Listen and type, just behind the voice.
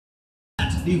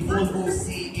at the Volvo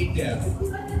C India.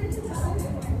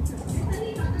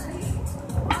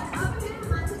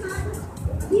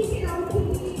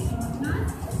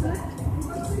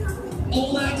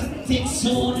 All that takes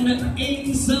on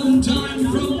in some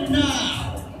time from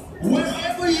now.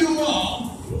 Wherever you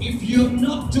are, if you're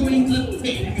not doing a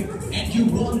thing and you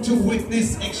want to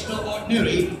witness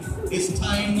extraordinary, it's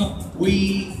time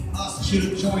we ask you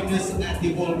to join us at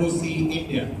the Volvo C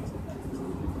India.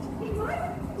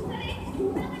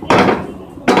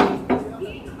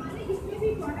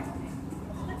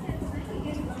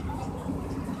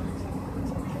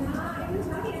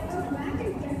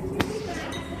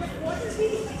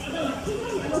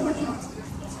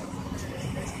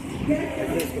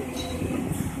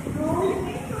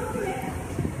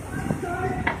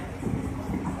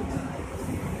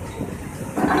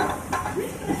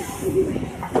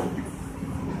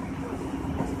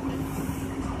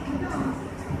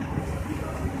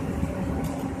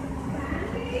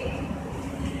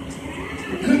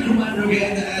 Quick reminder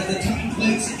again, as the time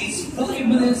clicks, it's 5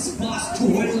 minutes past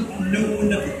 12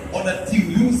 noon on a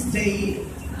Tuesday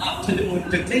afternoon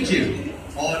to take you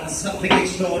on something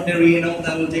extraordinary, and all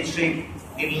that will take shape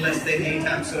in less than 8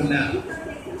 hours from now.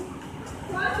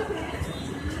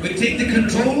 We take the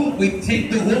control, we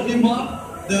take the volume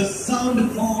up, the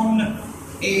sound on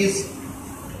is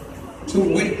to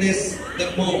witness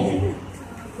the move.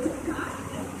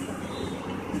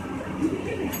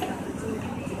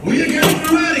 We are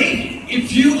getting ready.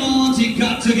 If you aren't, you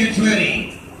got to get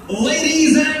ready.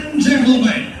 Ladies and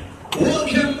gentlemen,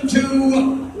 welcome to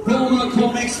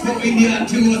Komastu India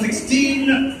 2016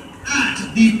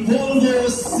 at the Volvo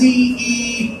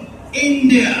CE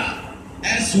India,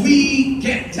 as we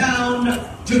get down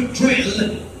to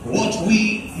drill what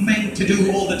we meant to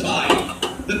do all the time.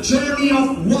 The journey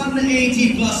of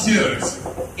 180 plus years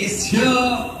is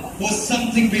here for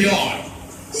something beyond,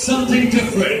 something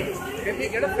different.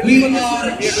 We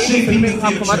are shaping the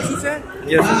future.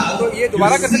 Now, तो ये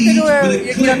दोबारा कर सकते हैं जो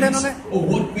ये किया था इन्होंने?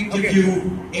 what we can do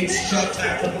in short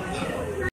time.